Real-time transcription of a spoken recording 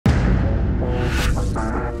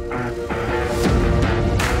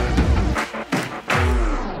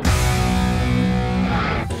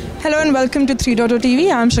and welcome to 3.0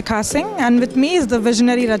 TV. I'm Shikha Singh and with me is the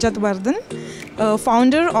visionary Rajat Vardhan,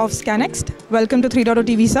 founder of Scanext. Welcome to 3.0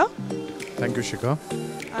 TV, sir. Thank you, Shikha.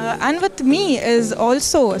 And with me is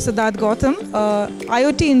also Sidharth Gautam,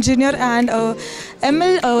 IoT engineer and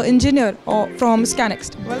ML engineer from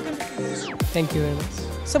Scanext. Welcome. Thank you very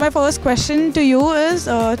much. So my first question to you is,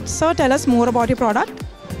 sir, tell us more about your product.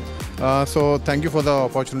 So thank you for the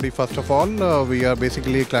opportunity. First of all, we are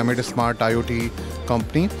basically a climate smart IoT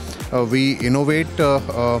company. We innovate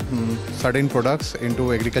certain products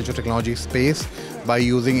into agriculture technology space by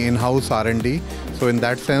using in-house R&D. So in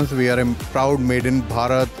that sense, we are a proud made in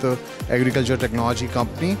Bharat agriculture technology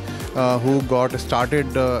company who got started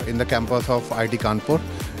in the campus of IIT Kanpur,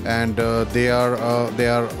 and they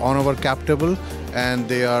are on our cap table and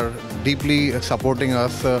they are deeply supporting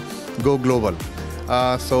us go global.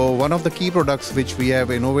 So one of the key products which we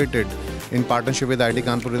have innovated in partnership with IIT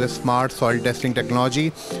Kanpur is a smart soil testing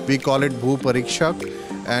technology. We call it Bhu Parikshak,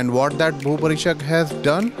 and what that Bhu Parikshak has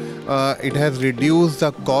done, it has reduced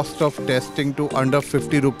the cost of testing to under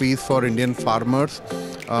 50 rupees for Indian farmers.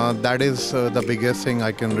 That is the biggest thing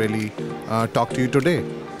I can really talk to you today.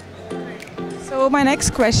 So my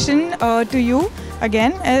next question to you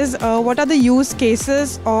again is, what are the use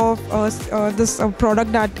cases of this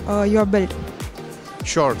product that you have built?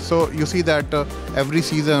 Sure. So you see that every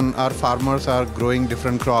season our farmers are growing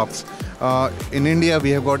different crops. In India, we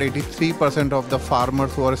have got 83% of the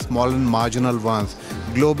farmers who are small and marginal ones.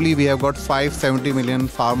 Globally, we have got 570 million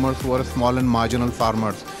farmers who are small and marginal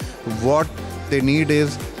farmers. What they need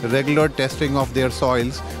is regular testing of their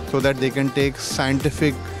soils so that they can take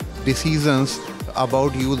scientific decisions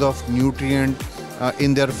about use of nutrient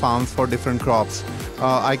in their farms for different crops.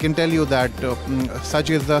 I can tell you that such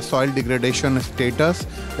is the soil degradation status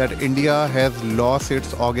that India has lost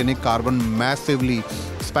its organic carbon massively,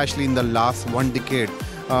 especially in the last 1 decade.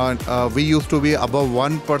 We used to be above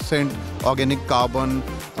 1% organic carbon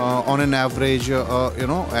on an average,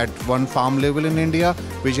 at one farm level in India,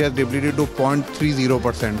 which has depleted to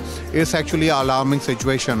 0.30%. It's actually an alarming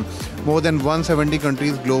situation. More than 170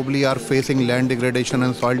 countries globally are facing land degradation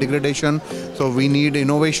and soil degradation. So we need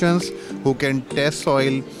innovations who can test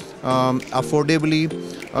soil affordably,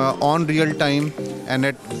 on real time and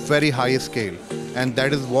at very high scale. And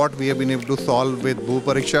that is what we have been able to solve with Bhu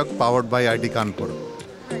Parikshak powered by IIT Kanpur.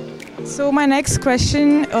 So my next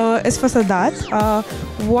question is for Sidharth.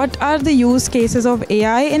 What are the use cases of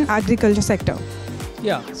AI in agriculture sector?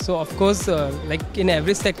 Yeah, so of course, like in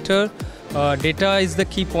every sector, data is the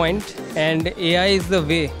key point, and AI is the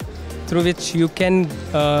way through which you can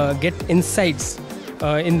get insights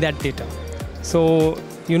in that data. So,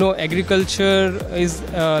 agriculture is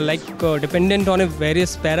dependent on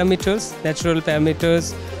various parameters, natural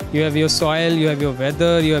parameters. You have your soil, you have your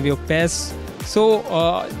weather, you have your pests. So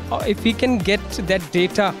if we can get that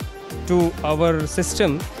data to our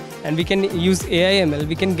system and we can use AI ML,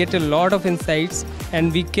 we can get a lot of insights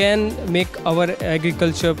and we can make our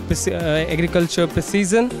agriculture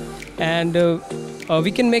precision, and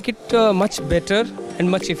we can make it much better and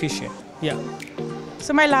much efficient. Yeah.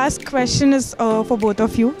 So my last question is for both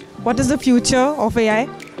of you. What is the future of AI?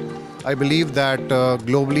 I believe that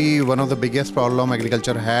globally one of the biggest problem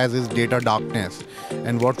agriculture has is data darkness,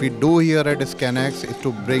 and what we do here at Scanext is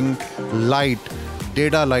to bring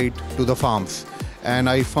data light to the farms. And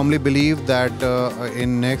I firmly believe that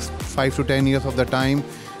in next 5 to 10 years of the time,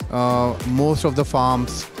 most of the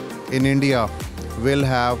farms in India will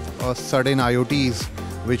have certain IoTs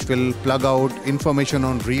which will plug out information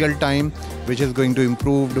on real time, which is going to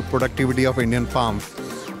improve the productivity of Indian farms.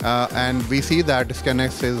 And we see that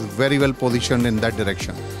Scanext is very well positioned in that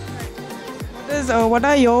direction. What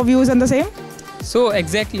are your views on the same? So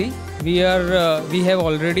exactly, we have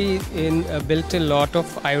already built a lot of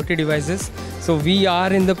IoT devices. So we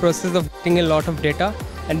are in the process of getting a lot of data,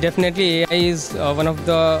 and definitely AI is one of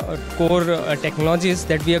the core technologies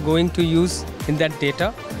that we are going to use in that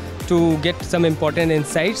data to get some important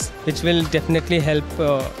insights, which will definitely help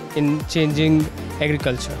in changing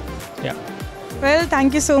agriculture. Yeah. Well,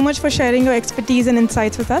 thank you so much for sharing your expertise and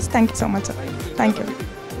insights with us. Thank you so much, sir. Thank you.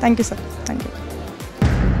 Thank you, sir. Thank you.